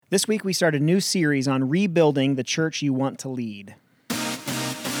This week, we start a new series on rebuilding the church you want to lead.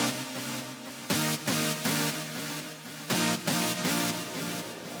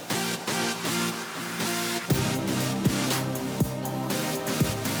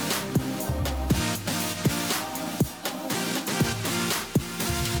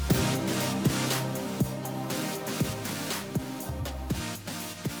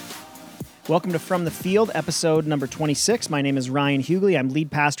 Welcome to From the Field, episode number 26. My name is Ryan Hughley. I'm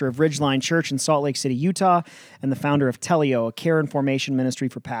lead pastor of Ridgeline Church in Salt Lake City, Utah, and the founder of Teleo, a care and formation ministry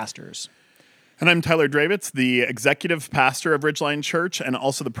for pastors. And I'm Tyler Dravitz, the executive pastor of Ridgeline Church and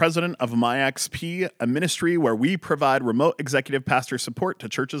also the president of MyXP, a ministry where we provide remote executive pastor support to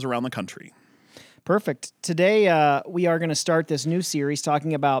churches around the country. Perfect. Today, we are going to start this new series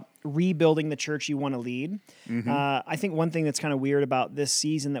talking about rebuilding the church you want to lead. I think one thing that's kind of weird about this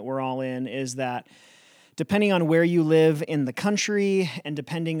season that we're all in is that depending on where you live in the country and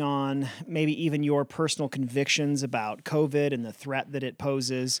depending on maybe even your personal convictions about COVID and the threat that it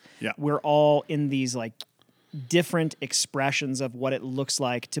poses, we're all in these like different expressions of what it looks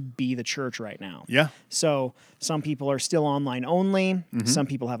like to be the church right now. Yeah. So some people are still online only. Some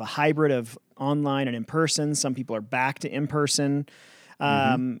people have a hybrid of online and in person. Some people are back to in person.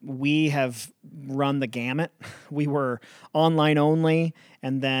 We have run the gamut. We were online only,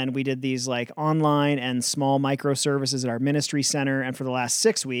 and then we did these like online and small microservices at our ministry center. And for the last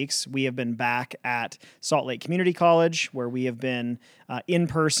 6 weeks, we have been back at Salt Lake Community College, where we have been in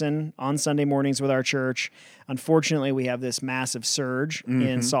person on Sunday mornings with our church. Unfortunately, we have this massive surge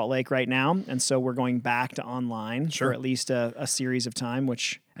in Salt Lake right now, and so we're going back to online for at least a series of time,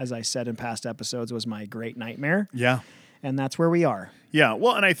 which, as I said in past episodes, was my great nightmare. Yeah. And that's where we are. Yeah,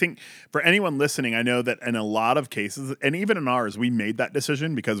 well, and I think for anyone listening, I know that in a lot of cases, and even in ours, we made that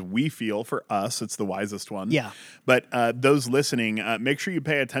decision because we feel for us it's the wisest one. Yeah. But those listening, make sure you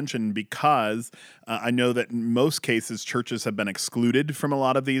pay attention because I know that in most cases, churches have been excluded from a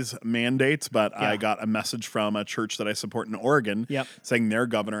lot of these mandates. But I got a message from a church that I support in Oregon saying their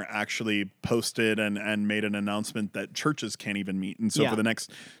governor actually posted and made an announcement that churches can't even meet. And so for the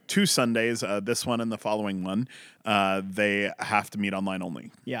next 2 Sundays, this one and the following one, they have to meet online only.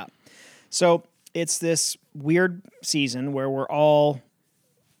 Yeah. So it's this weird season where we're all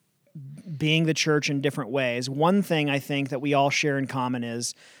being the church in different ways. One thing I think that we all share in common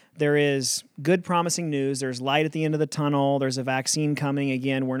is there is good, promising news. There's light at the end of the tunnel. There's a vaccine coming.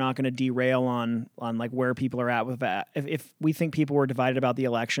 Again, we're not going to derail on like where people are at with that. If we think people were divided about the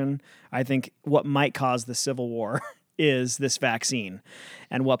election, I think what might cause the civil war is this vaccine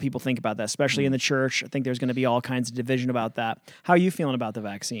and what people think about that, especially in the church. I think there's going to be all kinds of division about that. How are you feeling about the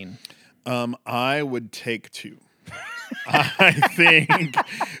vaccine? I would take 2. I think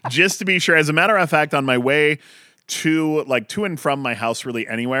just to be sure, as a matter of fact, on my way to and from my house, really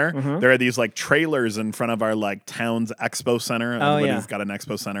anywhere, there are these like trailers in front of our like town's expo center. Everybody's got an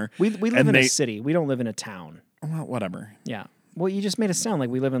expo center. We live in a city. We don't live in a town. Well, whatever. Yeah. Well, you just made it sound like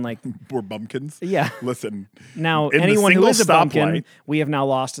we live in like... We're bumpkins? Yeah. Listen. Now, anyone who is a bumpkin, we have now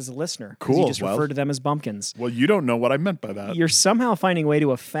lost as a listener. Cool. You just refer to them as bumpkins. Well, you don't know what I meant by that. You're somehow finding a way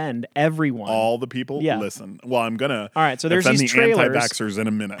to offend everyone. All the people? Yeah. Listen. Well, I'm going to all right, so there's these trailers. The anti-vaxxers in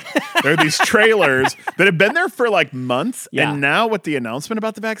a minute. There are these trailers that have been there for like months. Yeah. And now with the announcement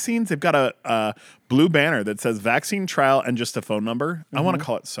about the vaccines, they've got a blue banner that says vaccine trial and just a phone number. I want to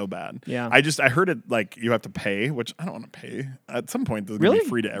call it so bad. Yeah. I heard it like you have to pay, which I don't want to pay. At some point, this is going to be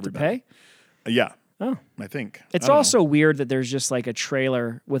free to everybody. To pay? Yeah. Oh. I think. It's also weird that there's just like a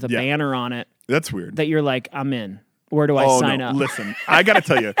trailer with a banner on it. That's weird. That you're like, I'm in. Where do I sign up? Listen, I got to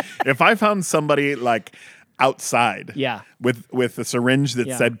tell you, if I found somebody like outside with a syringe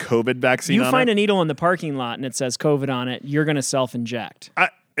that said COVID vaccine on it. You find a needle in the parking lot and it says COVID on it, you're going to self-inject.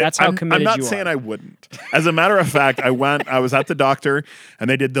 That's how committed you are. I'm not saying I wouldn't. As a matter of fact, I was at the doctor and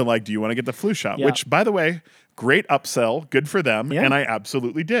they did the like, do you want to get the flu shot? Which, by the way, great upsell, good for them. And I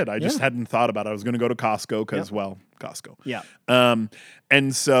absolutely did. I just hadn't thought about it. I was going to go to Costco because, Costco. Yeah.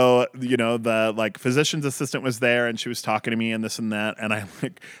 And so, the like physician's assistant was there and she was talking to me and this and that. And I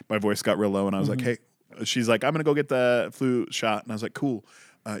like, my voice got real low and I was like, hey, she's like, I'm going to go get the flu shot. And I was like, cool.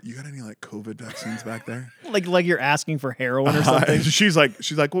 You got any like COVID vaccines back there? like you're asking for heroin or something? She's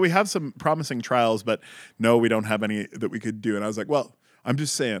like, well, we have some promising trials, but no, we don't have any that we could do. And I was like, well, I'm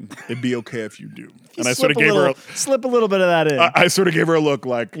just saying it'd be okay if you do. And I sort of gave her slip a little bit of that in. I sort of gave her a look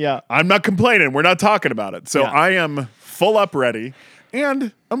like, I'm not complaining. We're not talking about it. So I am full up ready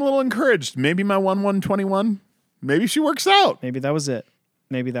and I'm a little encouraged. Maybe my 1/1/21, maybe she works out. Maybe that was it.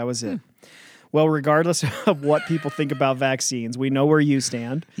 Well, regardless of what people think about vaccines, we know where you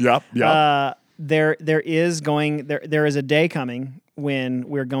stand. Yep. there is a day coming when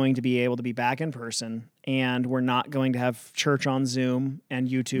we're going to be able to be back in person, and we're not going to have church on Zoom and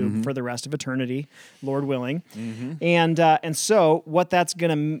YouTube for the rest of eternity, Lord willing. And so what that's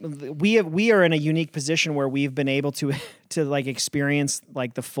gonna we are in a unique position where we've been able to like experience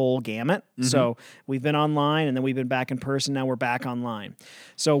like the full gamut. So we've been online, and then we've been back in person. Now we're back online.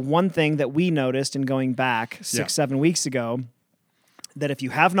 So one thing that we noticed in going back 6-7 weeks ago, that if you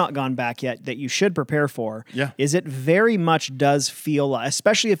have not gone back yet, that you should prepare for, is it very much does feel,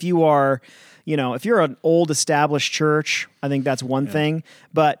 especially if you are, if you're an old established church, I think that's one thing.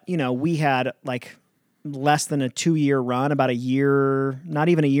 But, we had like less than a 2-year run, about a year, not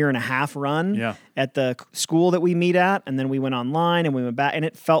even a year and a half run at the school that we meet at. And then we went online and we went back, and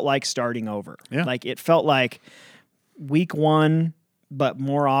it felt like starting over. Like it felt like week 1, but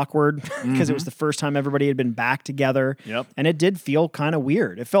more awkward because it was the first time everybody had been back together. And it did feel kind of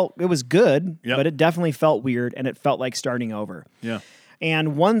weird. It was good, but it definitely felt weird, and it felt like starting over.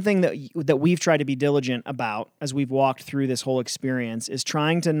 And one thing that we've tried to be diligent about as we've walked through this whole experience is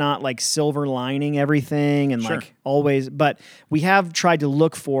trying to not like silver lining everything and like always, but we have tried to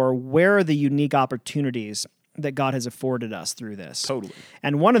look for where are the unique opportunities that God has afforded us through this. Totally.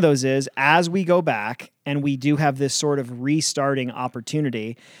 And one of those is, as we go back and we do have this sort of restarting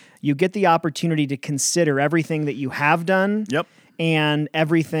opportunity, you get the opportunity to consider everything that you have done. And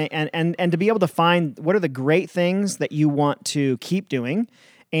everything, and to be able to find what are the great things that you want to keep doing,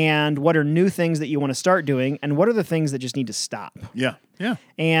 and what are new things that you want to start doing, and what are the things that just need to stop.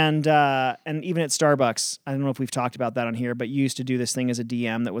 And even at Starbucks, I don't know if we've talked about that on here, but you used to do this thing as a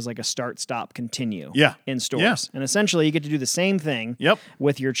DM that was like a start, stop, continue in stores. And essentially you get to do the same thing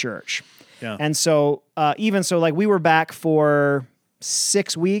with your church. And so even so, like we were back for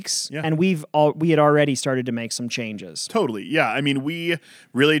 6 weeks, and we had already started to make some changes. Totally. Yeah. I mean, we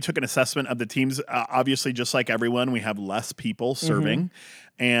really took an assessment of the teams. Obviously, just like everyone, we have less people serving.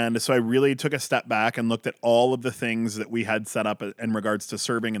 And so I really took a step back and looked at all of the things that we had set up in regards to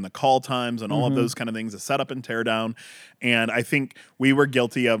serving and the call times and all of those kind of things, the setup and tear down. And I think we were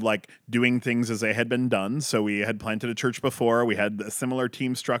guilty of like doing things as they had been done. So we had planted a church before. We had a similar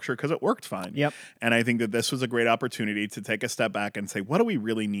team structure because it worked fine. And I think that this was a great opportunity to take a step back and say, what do we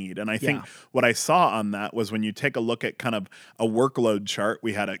really need? And I think what I saw on that was when you take a look at kind of a workload chart,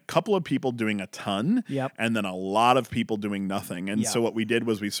 we had a couple of people doing a ton and then a lot of people doing nothing. And so what we did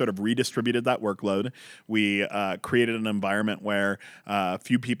was we sort of redistributed that workload. We created an environment where a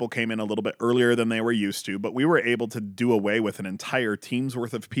few people came in a little bit earlier than they were used to, but we were able to do away with an entire team's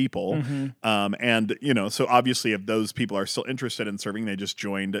worth of people. And, so obviously if those people are still interested in serving, they just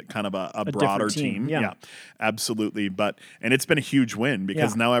joined kind of a broader team. Yeah, absolutely. And it's been a huge win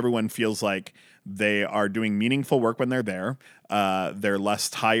because now everyone feels like they are doing meaningful work when they're there. They're less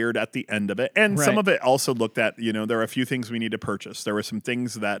tired at the end of it. And some of it also looked at, there are a few things we need to purchase. There were some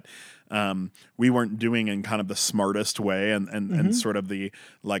things that we weren't doing in kind of the smartest way and sort of the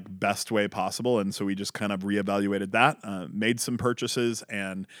like best way possible. And so we just kind of reevaluated that, made some purchases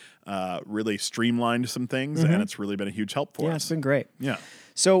and really streamlined some things. And it's really been a huge help for us. Yeah, it's been great. Yeah.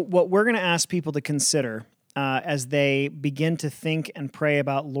 So what we're going to ask people to consider as they begin to think and pray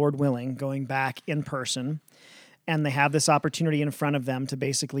about, Lord willing, going back in person, and they have this opportunity in front of them to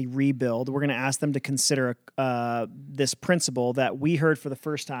basically rebuild, we're going to ask them to consider this principle that we heard for the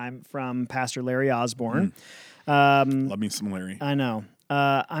first time from Pastor Larry Osborne. Love me some Larry. I know.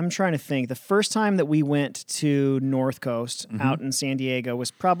 I'm trying to think. The first time that we went to North Coast out in San Diego was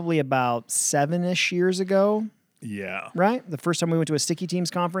probably about 7-ish years ago. Yeah. Right? The first time we went to a Sticky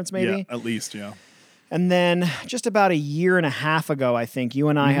Teams conference, maybe? Yeah, at least, yeah. And then just about a year and a half ago, I think, you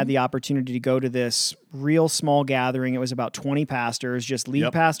and I had the opportunity to go to this real small gathering. It was about 20 pastors, just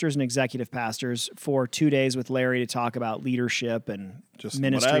lead pastors and executive pastors, for 2 days with Larry to talk about leadership and just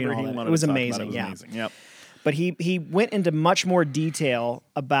ministry and all that. It was amazing. Yep. But he went into much more detail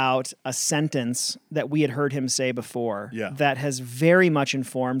about a sentence that we had heard him say before that has very much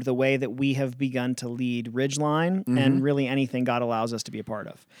informed the way that we have begun to lead Ridgeline and really anything God allows us to be a part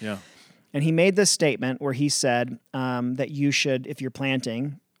of. Yeah. And he made this statement where he said that you should, if you're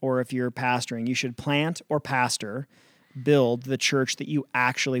planting or if you're pastoring, you should plant or pastor, build the church that you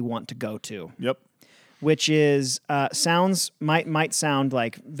actually want to go to. Yep. Which is might sound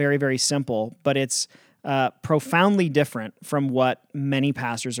like very, very simple, but it's profoundly different from what many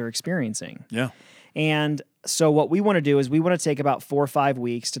pastors are experiencing. Yeah. And So what we want to do is we want to take about 4 or 5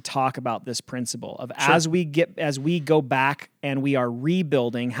 weeks to talk about this principle of as we go back and we are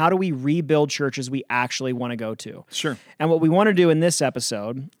rebuilding, how do we rebuild churches we actually want to go to? Sure. And what we want to do in this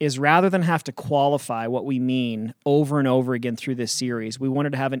episode is rather than have to qualify what we mean over and over again through this series, we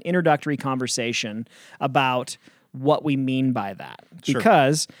wanted to have an introductory conversation about what we mean by that. Sure.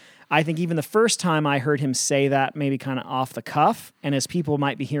 Because I think even the first time I heard him say that, maybe kind of off the cuff, and as people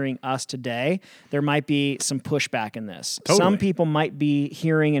might be hearing us today, there might be some pushback in this. Totally. Some people might be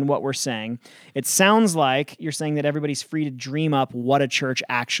hearing in what we're saying. It sounds like you're saying that everybody's free to dream up what a church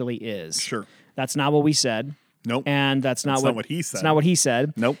actually is. Sure. That's not what we said. Nope. And that's not what he said. It's not what he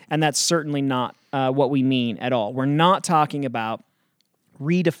said. Nope. And that's certainly not what we mean at all. We're not talking about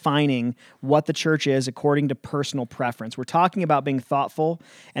redefining what the church is according to personal preference. We're talking about being thoughtful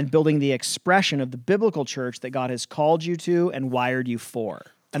and building the expression of the biblical church that God has called you to and wired you for.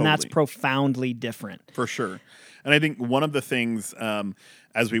 And that's profoundly different. For sure. And I think one of the things,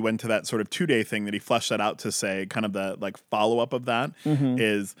 as we went to that sort of 2-day thing that he fleshed that out to say, kind of the like follow-up of that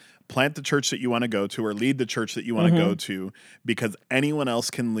is plant the church that you want to go to or lead the church that you want to go to, because anyone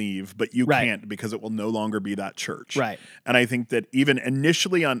else can leave, but you can't, because it will no longer be that church. Right. And I think that even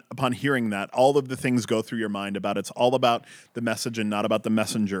initially upon hearing that, all of the things go through your mind about it's all about the message and not about the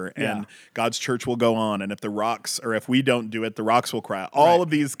messenger. And God's church will go on. And if we don't do it, the rocks will cry. All of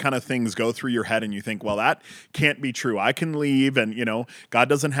these kind of things go through your head and you think, well, that can't be true. I can leave and, God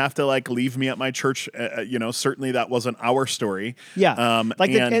doesn't have to like leave me at my church. Certainly that wasn't our story. Yeah.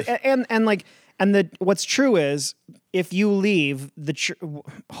 What's true is if you leave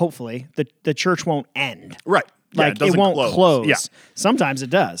hopefully the church won't end. Right. Like it won't close. Yeah. Sometimes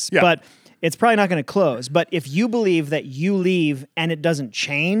it does. Yeah. But it's probably not going to close. But if you believe that you leave and it doesn't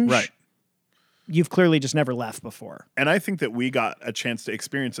change, you've clearly just never left before. And I think that we got a chance to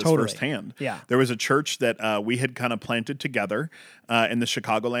experience this firsthand. Yeah. There was a church that we had kind of planted together in the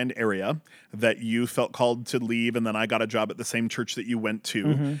Chicagoland area that you felt called to leave, and then I got a job at the same church that you went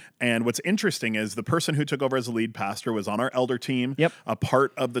to. And what's interesting is the person who took over as a lead pastor was on our elder team, a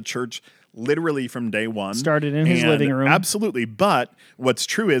part of the church literally from day one. Started in his living room. Absolutely. But what's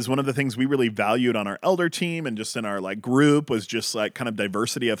true is one of the things we really valued on our elder team and just in our like group was just like kind of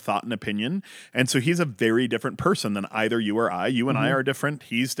diversity of thought and opinion. And so he's a very different person than either you or I. You and I are different.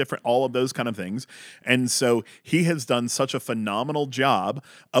 He's different, all of those kind of things. And so he has done such a phenomenal job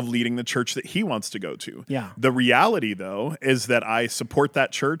of leading the church that he wants to go to. Yeah. The reality, though, is that I support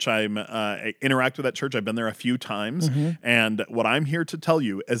that church. I interact with that church. I've been there a few times. And what I'm here to tell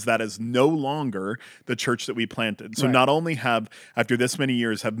you is that is no longer the church that we planted. So not only after this many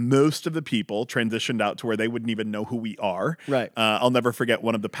years, have most of the people transitioned out to where they wouldn't even know who we are. Right. I'll never forget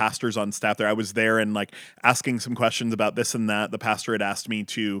one of the pastors on staff there. I was there and like asking some questions about this and that. The pastor had asked me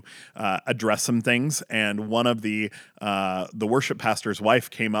to address some things. And one of the worship pastor's wife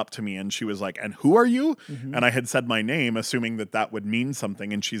came up to me and she was like, "And who are you?" And I had said my name, assuming that would mean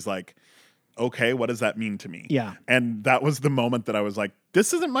something. And she's like, "Okay, what does that mean to me?" Yeah. And that was the moment that I was like,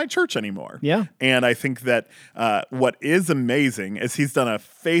 this isn't my church anymore. Yeah. And I think that what is amazing is he's done a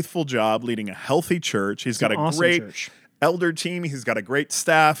faithful job leading a healthy church. He's got a awesome great church. Elder team. He's got a great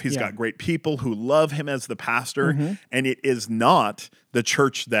staff. He's got great people who love him as the pastor. And it is not the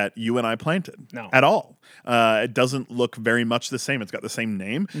church that you and I planted at all. It doesn't look very much the same. It's got the same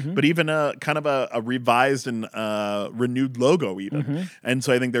name, but even kind of a revised and renewed logo even. And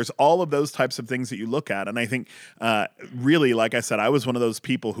so I think there's all of those types of things that you look at. And I think really, like I said, I was one of those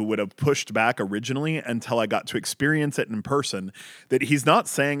people who would have pushed back originally until I got to experience it in person, that he's not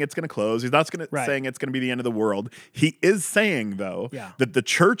saying it's going to close. He's not saying it's going to be the end of the world. He is saying, though, that the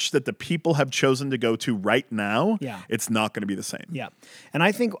church that the people have chosen to go to right now, it's not going to be the same. Yeah. And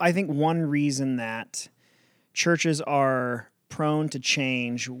I think one reason that churches are prone to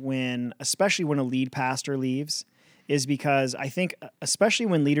change especially when a lead pastor leaves, is because I think, especially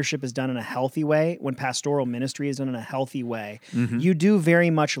when leadership is done in a healthy way, when pastoral ministry is done in a healthy way, you do very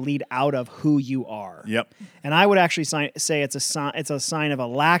much lead out of who you are. Yep. And I would actually say it's a sign of a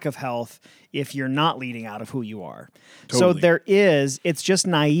lack of health if you're not leading out of who you are. Totally. So it's just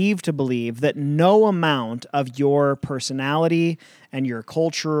naive to believe that no amount of your personality and your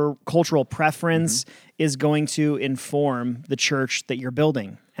cultural preference is going to inform the church that you're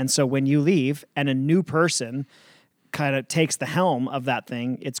building. And so when you leave and a new person kind of takes the helm of that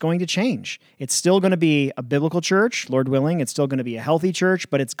thing, it's going to change. It's still going to be a biblical church, Lord willing. It's still going to be a healthy church,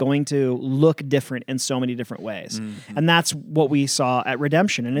 but it's going to look different in so many different ways. And that's what we saw at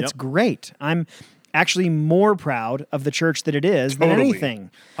Redemption, and it's great. actually more proud of the church that it is than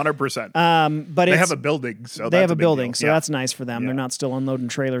anything. 100%. But they have a building, so they that's have a big building, deal. so that's nice for them. They're not still unloading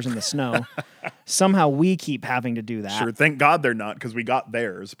trailers in the snow. Somehow we keep having to do that. Sure, thank God they're not, because we got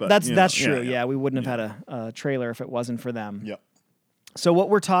theirs. But that's true. Yeah, we wouldn't have had a trailer if it wasn't for them. Yep. So what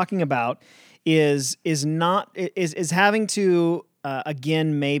we're talking about is having to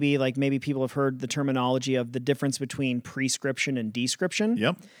again, maybe people have heard the terminology of the difference between prescription and description.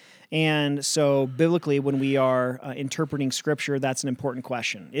 Yep. And so biblically, when we are interpreting Scripture, that's an important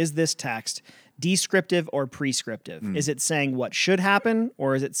question. Is this text descriptive or prescriptive? Is it saying what should happen,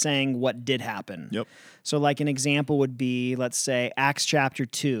 or is it saying what did happen? Yep. So like an example would be, let's say, Acts chapter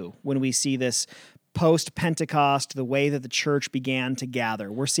 2, when we see this post-Pentecost, the way that the church began to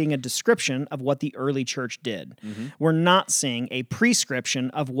gather. We're seeing a description of what the early church did. We're not seeing a prescription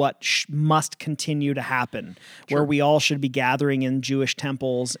of what must continue to happen, where we all should be gathering in Jewish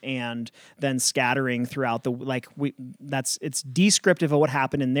temples and then scattering throughout it's descriptive of what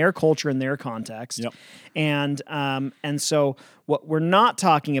happened in their culture and their context. Yep. And so what we're not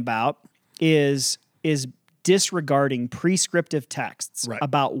talking about is disregarding prescriptive texts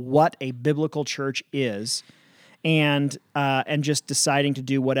about what a biblical church is, and just deciding to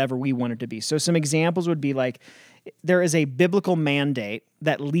do whatever we want it to be. So some examples would be like, there is a biblical mandate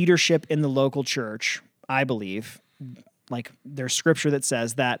that leadership in the local church, I believe, like there's scripture that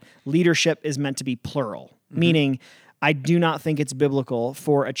says that leadership is meant to be plural, meaning I do not think it's biblical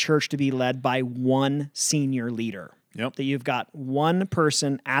for a church to be led by one senior leader. Yep. That you've got one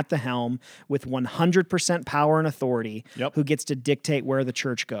person at the helm with 100% power and authority who gets to dictate where the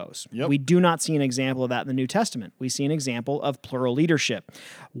church goes. Yep. We do not see an example of that in the New Testament. We see an example of plural leadership.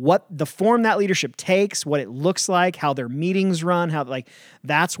 What the form that leadership takes, what it looks like, how their meetings run,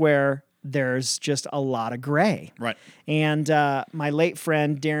 that's where there's just a lot of gray. Right. And my late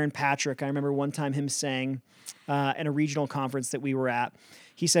friend, Darren Patrick, I remember one time him saying in a regional conference that we were at,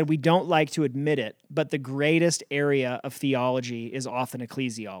 he said, we don't like to admit it, but the greatest area of theology is often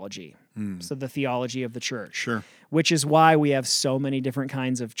ecclesiology. So the theology of the church. Sure. Which is why we have so many different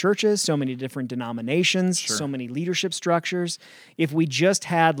kinds of churches, so many different denominations, so many leadership structures. If we just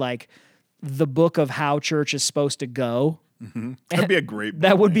had like the book of how church is supposed to go, that'd be a great book.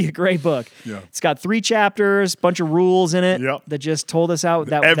 That would be a great book. Yeah. It's got 3 chapters, bunch of rules in it that just told us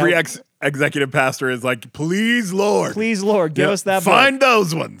out. Every executive pastor is like, please, Lord, give us that book. Find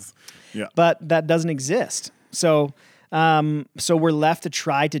those ones. Yeah. But that doesn't exist. So we're left to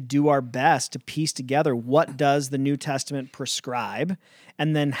try to do our best to piece together what does the New Testament prescribe,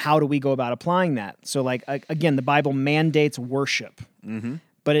 and then how do we go about applying that? So like, again, the Bible mandates worship.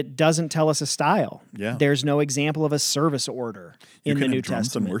 But it doesn't tell us a style. Yeah. There's no example of a service order in the New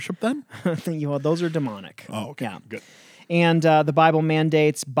Testament. And worship then? Those are demonic. Oh, okay. Yeah. Good. And the Bible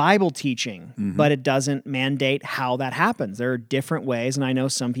mandates Bible teaching, but it doesn't mandate how that happens. There are different ways, and I know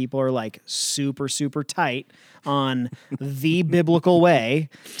some people are like super, super tight on the biblical way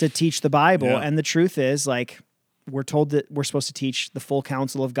to teach the Bible. Yeah. And the truth is, like, we're told that we're supposed to teach the full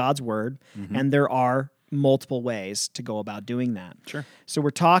counsel of God's word, and there are multiple ways to go about doing that. Sure. So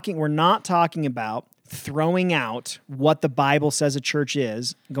we're not talking about throwing out what the Bible says a church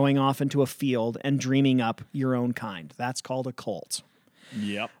is, going off into a field and dreaming up your own kind. That's called a cult.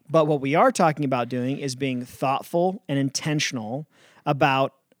 Yep. But what we are talking about doing is being thoughtful and intentional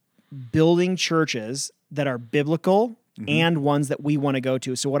about building churches that are biblical and ones that we want to go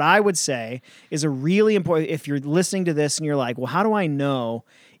to. So what I would say is a really important, if you're listening to this and you're like, well, how do I know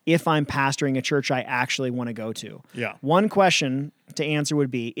if I'm pastoring a church I actually want to go to? Yeah. One question to answer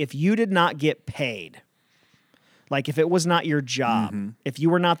would be, if you did not get paid, like if it was not your job, if you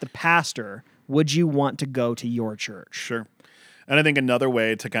were not the pastor, would you want to go to your church? Sure. And I think another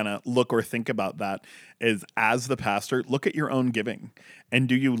way to kind of look or think about that is, as the pastor, look at your own giving. And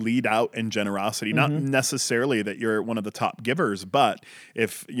do you lead out in generosity? Not necessarily that you're one of the top givers, but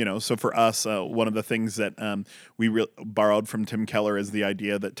if, so for us, one of the things that we borrowed from Tim Keller is the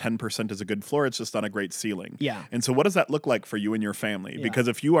idea that 10% is a good floor. It's just not a great ceiling. Yeah. And so what does that look like for you and your family? Yeah. Because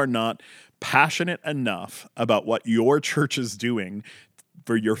if you are not passionate enough about what your church is doing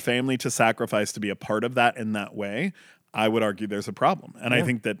for your family to sacrifice to be a part of that in that way, I would argue there's a problem. And I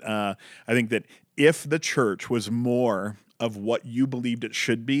think that if the church was more of what you believed it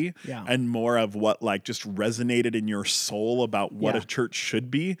should be, and more of what like just resonated in your soul about what a church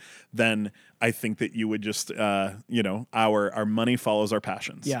should be, then I think that you would just our money follows our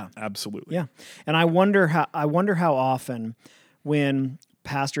passions. Yeah. Absolutely. Yeah. And I wonder how often when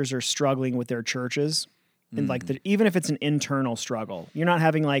pastors are struggling with their churches, and like even if it's an internal struggle, you're not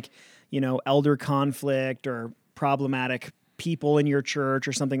having like, elder conflict or problematic people in your church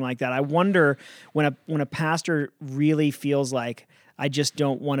or something like that. I wonder when a pastor really feels like, I just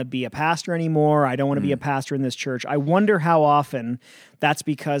don't want to be a pastor anymore. I don't want to be a pastor in this church. I wonder how often that's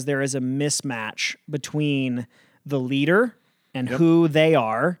because there is a mismatch between the leader and who they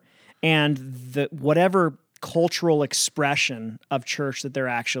are and the whatever cultural expression of church that they're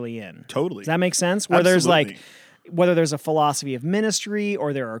actually in. Totally. Does that make sense? Where there's like, whether there's a philosophy of ministry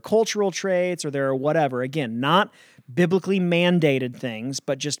or there are cultural traits or there are whatever. Again, not biblically mandated things,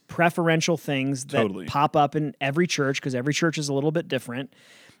 but just preferential things that pop up in every church, because every church is a little bit different,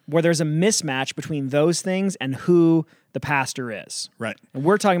 where there's a mismatch between those things and who the pastor is. Right. And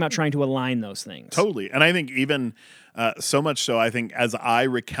we're talking about trying to align those things. Totally. And I think even so much so, I think as I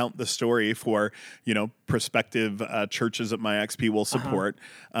recount the story for, prospective churches that my XP will support,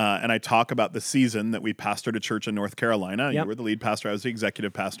 and I talk about the season that we pastored a church in North Carolina. You were the lead pastor. I was the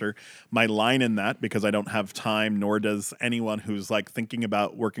executive pastor. My line in that, because I don't have time, nor does anyone who's like thinking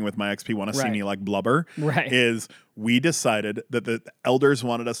about working with my XP want to see me like blubber, is we decided that the elders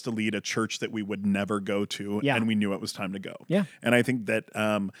wanted us to lead a church that we would never go to, and we knew it was time to go. Yeah. And I think that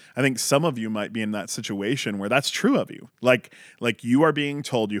some of you might be in that situation where that's true of you. Like you are being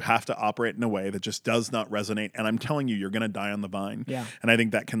told you have to operate in a way that just does not resonate. And I'm telling you, you're going to die on the vine. Yeah. And I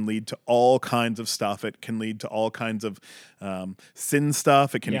think that can lead to all kinds of stuff. It can lead to all kinds of sin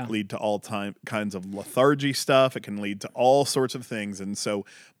stuff. It can lead to all kinds of lethargy stuff. It can lead to all sorts of things. And so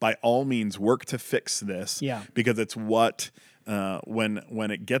by all means, work to fix this, because it's what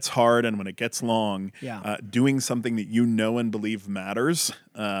when it gets hard and when it gets long, doing something that you know and believe matters,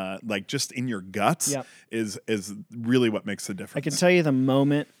 like just in your guts, is really what makes the difference. I can tell you the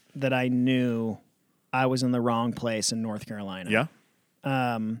moment that I knew I was in the wrong place in North Carolina. Yeah.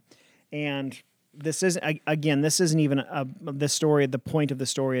 And this isn't even the story. The point of the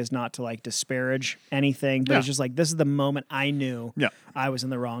story is not to like disparage anything, but it's just like, this is the moment I knew I was in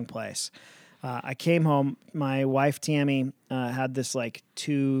the wrong place. I came home. My wife, Tammy, had this like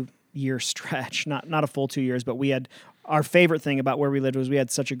 2-year stretch, not a full 2 years, but we had, our favorite thing about where we lived was we had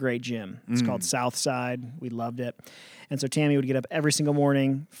such a great gym. It's called Southside. We loved it. And so Tammy would get up every single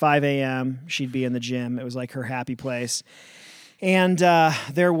morning, 5 a.m. She'd be in the gym. It was like her happy place. And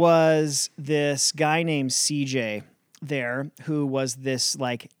there was this guy named CJ there who was this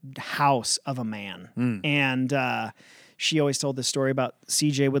like house of a man. And she always told this story about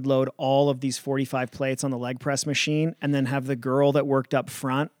CJ would load all of these 45 plates on the leg press machine and then have the girl that worked up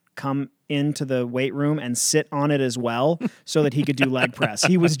front come into the weight room and sit on it as well so that he could do leg press.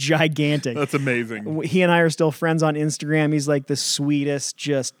 He was gigantic. That's amazing. He and I are still friends on Instagram. He's like the sweetest,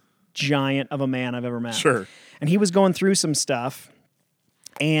 just giant of a man I've ever met. Sure. And he was going through some stuff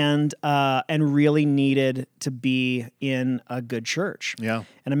and really needed to be in a good church. Yeah.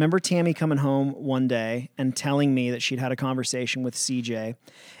 And I remember Tammy coming home one day and telling me that she'd had a conversation with CJ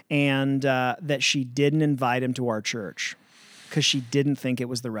and that she didn't invite him to our church because she didn't think it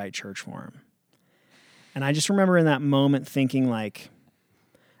was the right church for him. And I just remember in that moment thinking like,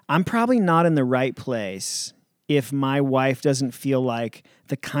 I'm probably not in the right place if my wife doesn't feel like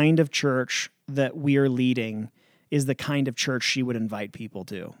the kind of church that we are leading is the kind of church she would invite people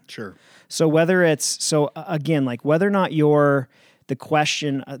to. Sure. So whether like whether or not the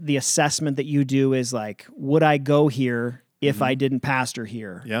question, the assessment that you do is like, would I go here if I didn't pastor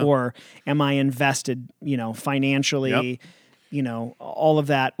here? Yeah. Or am I invested, financially, all of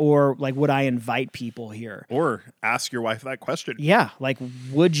that? Or like, would I invite people here? Or ask your wife that question. Yeah. Like,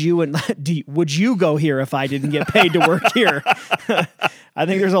 would you go here if I didn't get paid to work here? I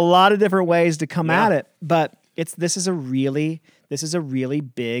think there's a lot of different ways to come at it, but this is a really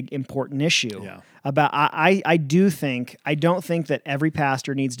big, important issue. Yeah. I don't think that every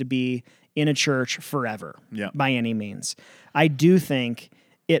pastor needs to be in a church forever by any means. I do think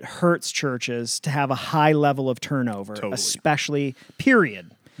it hurts churches to have a high level of turnover, especially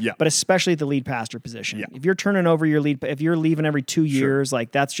period. Yeah. But especially at the lead pastor position. Yeah. If you're turning over if you're leaving every 2 years,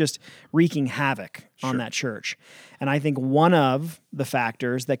 like that's just wreaking havoc on that church. And I think one of the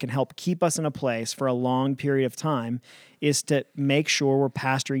factors that can help keep us in a place for a long period of time is to make sure we're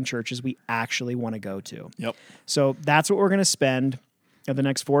pastoring churches we actually want to go to. Yep. So that's what we're going to spend the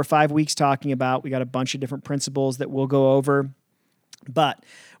next 4 or 5 weeks talking about. We got a bunch of different principles that we'll go over. But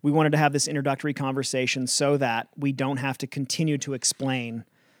we wanted to have this introductory conversation so that we don't have to continue to explain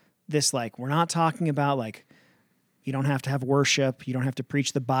this. Like, we're not talking about like, you don't have to have worship. You don't have to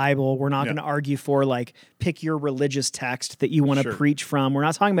preach the Bible. We're not going to argue for like, pick your religious text that you want to preach from. We're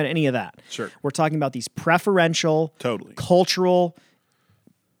not talking about any of that. Sure. We're talking about these preferential, cultural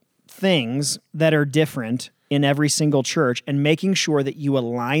things that are different in every single church and making sure that you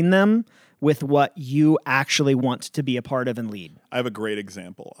align them with what you actually want to be a part of and lead. I have a great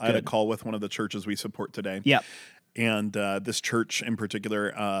example. I had a call with one of the churches we support today. Yep. And this church in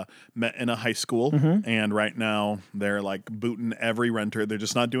particular met in a high school. And right now they're like booting every renter. They're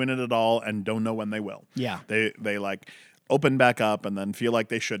just not doing it at all and don't know when they will. Yeah. They like open back up and then feel like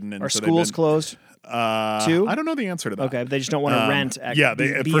they shouldn't. And Are so schools closed? Too? I don't know the answer to that. Okay, they just don't want to rent. Yeah,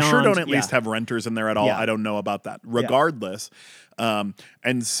 they for sure don't at least have renters in there at all. Yeah. I don't know about that. Regardless, and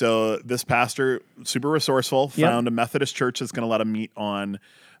so this pastor, super resourceful, found a Methodist church that's going to let him meet on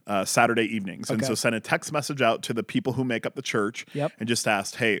Saturday evenings. And so sent a text message out to the people who make up the church and just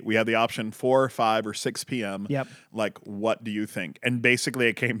asked, hey, we have the option 4, 5, or 6 p.m. Like, what do you think? And basically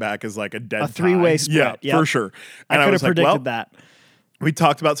it came back as like a dead three-way split. Yeah, for sure. And I could have predicted that. We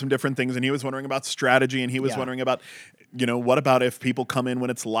talked about some different things, and he was wondering about strategy, and he was wondering about, what about if people come in when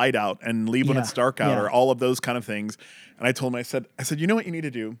it's light out and leave when it's dark out, or all of those kind of things. And I told him, I said, you know what you need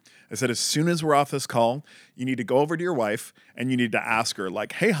to do? I said, as soon as we're off this call, you need to go over to your wife and you need to ask her,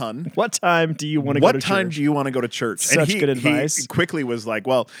 like, hey, hun, what time do you want to go to church? What time do you want to go to church? Such good advice. He quickly was like,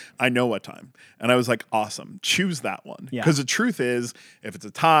 well, I know what time. And I was like, awesome. Choose that one. Because the truth is, if it's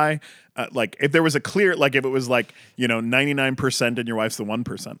a tie, like if there was a clear, like if it was like, 99% and your wife's the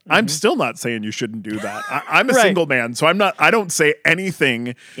 1%, I'm still not saying you shouldn't do that. I'm a single man, so I don't say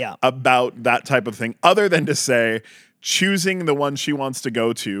anything about that type of thing other than to say, choosing the one she wants to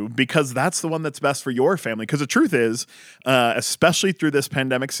go to because that's the one that's best for your family. Because the truth is, especially through this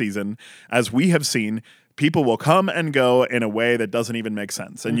pandemic season, as we have seen, people will come and go in a way that doesn't even make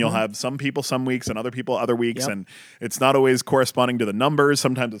sense. And you'll have some people some weeks and other people other weeks. And it's not always corresponding to the numbers.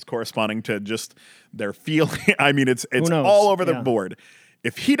 Sometimes it's corresponding to just their feeling. I mean, it's all over the board.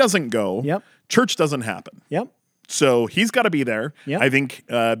 If he doesn't go, church doesn't happen. So he's got to be there. I think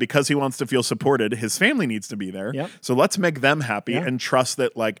because he wants to feel supported, his family needs to be there. So let's make them happy and trust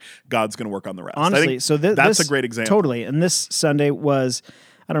that like God's going to work on the rest. Honestly, so that's a great example. Totally. And this Sunday was,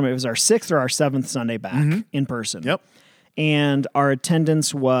 I don't know, it was our 6th or our 7th Sunday back in person. And our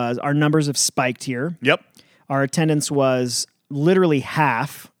numbers have spiked here. Our attendance was literally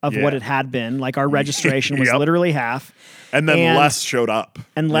half of what it had been. Like our registration was literally half. And then less showed up.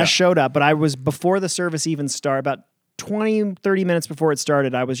 But I was, before the service even started, about 20, 30 minutes before it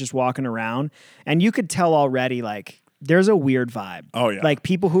started, I was just walking around. And you could tell already, like, there's a weird vibe. Oh, yeah. Like,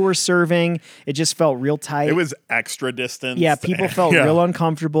 people who were serving, it just felt real tight. It was extra distance. Yeah, people felt real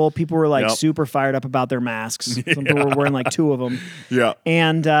uncomfortable. People were, like, super fired up about their masks. Some people were wearing, like, 2 of them.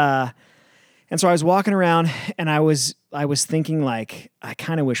 And so I was walking around, and I was thinking, like, I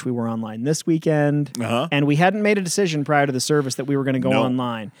kind of wish we were online this weekend. And we hadn't made a decision prior to the service that we were going to go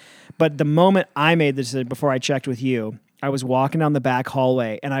online. But the moment I made the decision, before I checked with you, I was walking down the back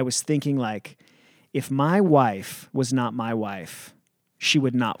hallway, and I was thinking, like, if my wife was not my wife, she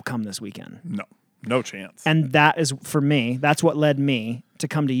would not come this weekend. No chance. And that is, for me, that's what led me to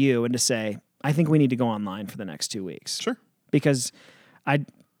come to you and to say, I think we need to go online for the next 2 weeks. Sure. Because I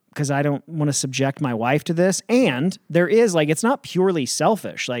don't want to subject my wife to this. And there is, like, it's not purely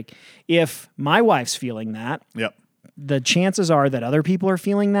selfish. Like, if my wife's feeling that, the chances are that other people are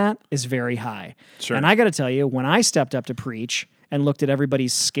feeling that is very high. Sure. And I got to tell you, when I stepped up to preach and looked at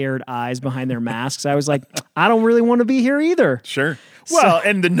every's scared eyes behind their masks, I was like, I don't really want to be here either. Sure. Well,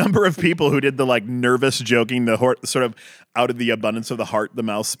 and the number of people who did the like nervous joking, the sort of out of the abundance of the heart, the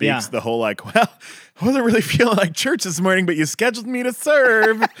mouth speaks, the whole like, well, I wasn't really feeling like church this morning, but you scheduled me to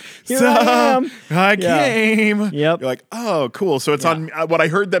serve. Here I am. I came. You're like, oh, cool. So it's on, what I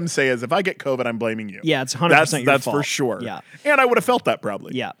heard them say is if I get COVID, I'm blaming you. Yeah, it's 100% your fault. That's for sure. Yeah. And I would have felt that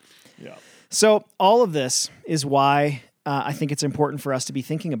probably. Yeah. So all of this is why I think it's important for us to be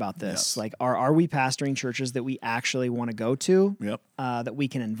thinking about this. Like, are we pastoring churches that we actually want to go to, that we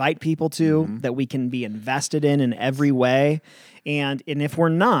can invite people to, that we can be invested in every way? And if we're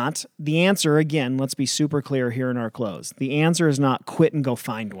not, the answer, again, let's be super clear here in our close. The answer is not quit and go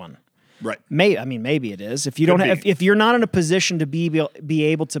find one. Right. Maybe it is. If you don't have, if you're not in a position to be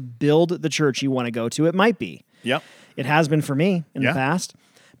able to build the church you want to go to, it might be. It has been for me in the past.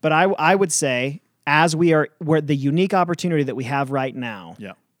 But I would say, as we're the unique opportunity that we have right now,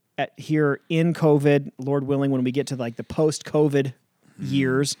 here in COVID, Lord willing, when we get to like the post-COVID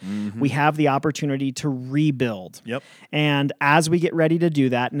years, we have the opportunity to rebuild. And as we get ready to do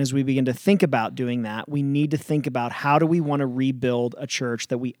that, and as we begin to think about doing that, we need to think about how do we want to rebuild a church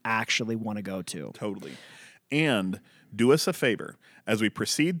that we actually want to go to. Totally. And do us a favor as we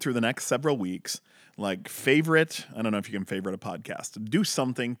proceed through the next several weeks. like favorite. I don't know if you can favorite a podcast. Do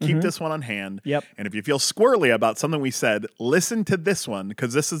something. Keep this one on hand. Yep. And if you feel squirrely about something we said, listen to this one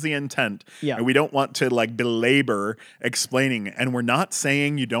because this is the intent. Yeah. And we don't want to like belabor explaining. And we're not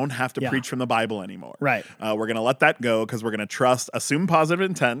saying you don't have to Yeah. preach from the Bible anymore. Right. We're going to let that go because we're going to assume positive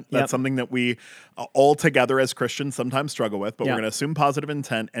intent. That's Yep. something that we all together as Christians sometimes struggle with, but Yeah. we're going to assume positive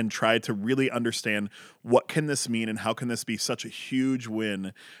intent and try to really understand what can this mean and how can this be such a huge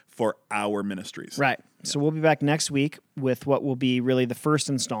win for our ministries. Right. So we'll be back next week with what will be really the first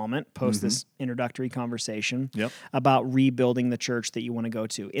installment post this introductory conversation Yep. about rebuilding the church that you want to go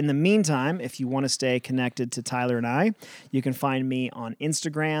to. In the meantime, if you want to stay connected to Tyler and I, you can find me on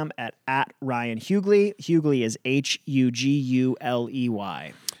Instagram at Ryan Hughley. Hughley is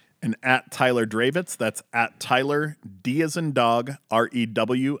Hugueley. And at Tyler Dravitz, that's at Tyler D as in dog,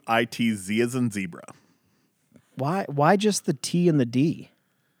 REWITZ as in zebra. Why just the T and the D?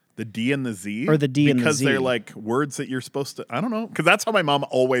 The D and the Z? Or the D and the Because Z. they're like words that you're supposed to, I don't know. Because that's how my mom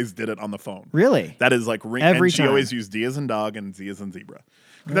always did it on the phone. Really? That is like ring. Every and she time. always used D as in dog and Z as in zebra.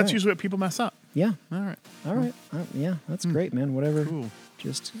 'Cause that's right. usually what people mess up. Yeah. All right. All right. Yeah, that's great, man. Whatever. Cool.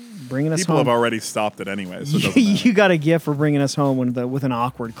 Just bringing us People home. have already stopped it anyway, so it doesn't matter. You got a gift for bringing us home with an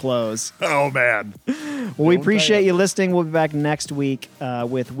awkward close. Oh, man. Well, we appreciate you listening. We'll be back next week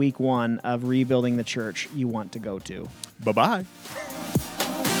with week 1 of rebuilding the church you want to go to. Bye-bye.